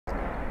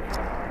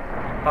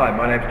Hi,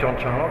 my name is John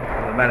Charnock.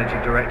 I'm the Managing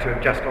Director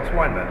of Jascots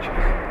Wine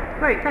Merchants.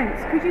 Great,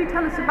 thanks. Could you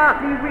tell us about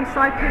the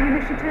recycling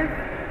initiative?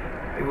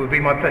 It would be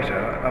my pleasure.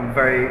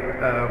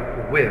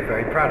 We're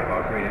very proud of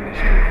our green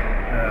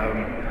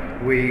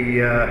initiative. We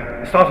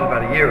started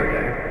about a year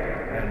ago,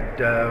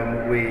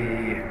 and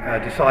we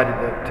decided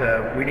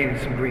that we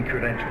needed some green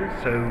credentials.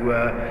 So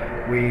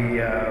we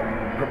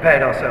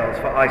prepared ourselves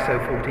for ISO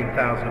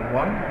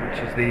 14001, which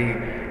is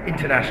the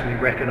internationally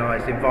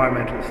recognised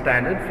environmental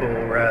standard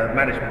for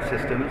management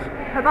systems.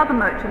 Have other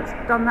merchants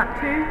done that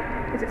too?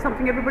 Is it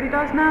something everybody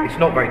does now? It's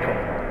not very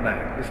common,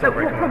 no. It's not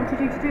very common. What prompted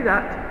you to do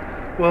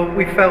that? Well,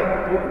 we felt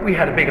we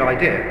had a big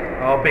idea.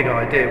 Our big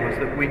idea was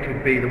that we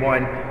could be the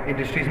wine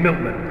industry's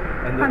milkman,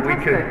 and that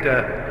Fantastic. we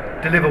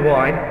could deliver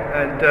wine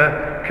and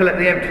collect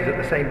the empties at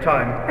the same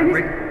time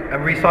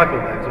and recycle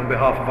those on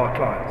behalf of our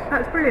clients.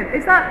 That's brilliant.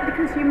 Is that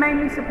because you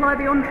mainly supply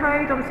the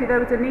on-trade? Obviously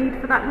there was a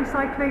need for that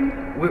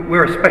recycling.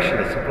 We're a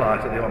specialist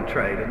supplier to the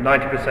on-trade, and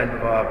 90%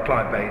 of our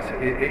client base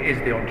is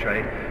the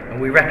on-trade, and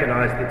we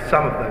recognise that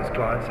some of those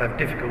clients have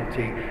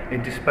difficulty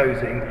in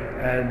disposing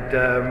and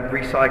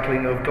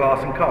recycling of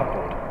glass and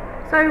cardboard.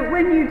 So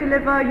when you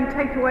deliver, you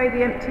take away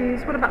the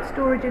empties. What about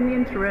storage in the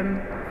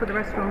interim for the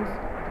restaurants?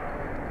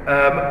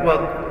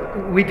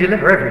 Well, we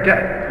deliver every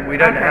day. We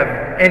don't have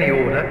any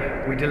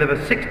order. We deliver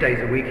 6 days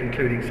a week,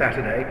 including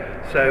Saturday.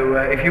 So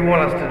if you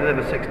want us to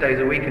deliver 6 days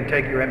a week and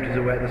take your empties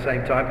away at the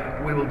same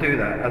time, we will do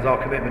that as our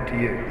commitment to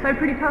you. So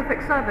pretty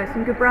perfect service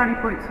and good brownie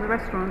points for the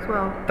restaurant as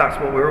well. That's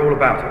what we're all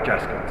about at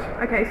Jascots.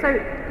 Okay, so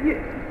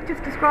you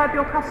just describe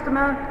your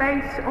customer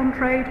base on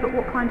trade, but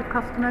what kind of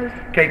customers?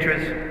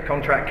 Caterers,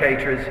 contract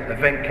caterers,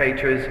 event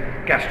caterers,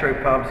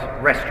 gastropubs,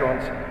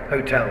 restaurants,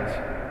 hotels.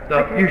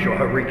 The usual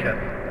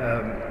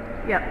HoReCa.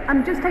 Yeah,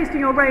 and just tasting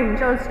your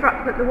range, I was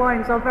struck that the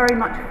wines are very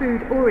much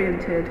food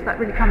oriented. That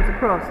really comes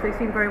across. They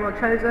seem very well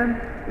chosen.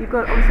 You've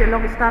got obviously a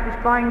long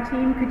established buying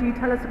team. Could you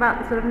tell us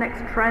about the sort of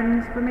next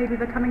trends for maybe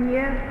the coming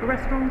year for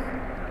restaurants?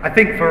 I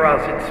think for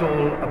us it's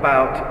all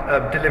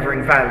about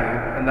delivering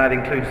value, and that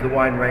includes the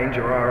wine range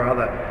or our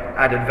other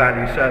added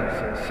value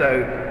services.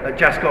 So at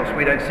Jascots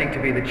we don't seek to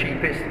be the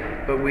cheapest,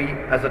 but we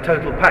as a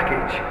total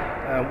package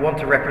want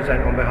to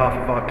represent on behalf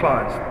of our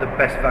clients the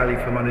best value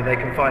for money they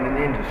can find in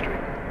the industry.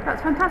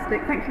 That's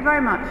fantastic. Thank you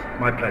very much.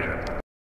 My pleasure.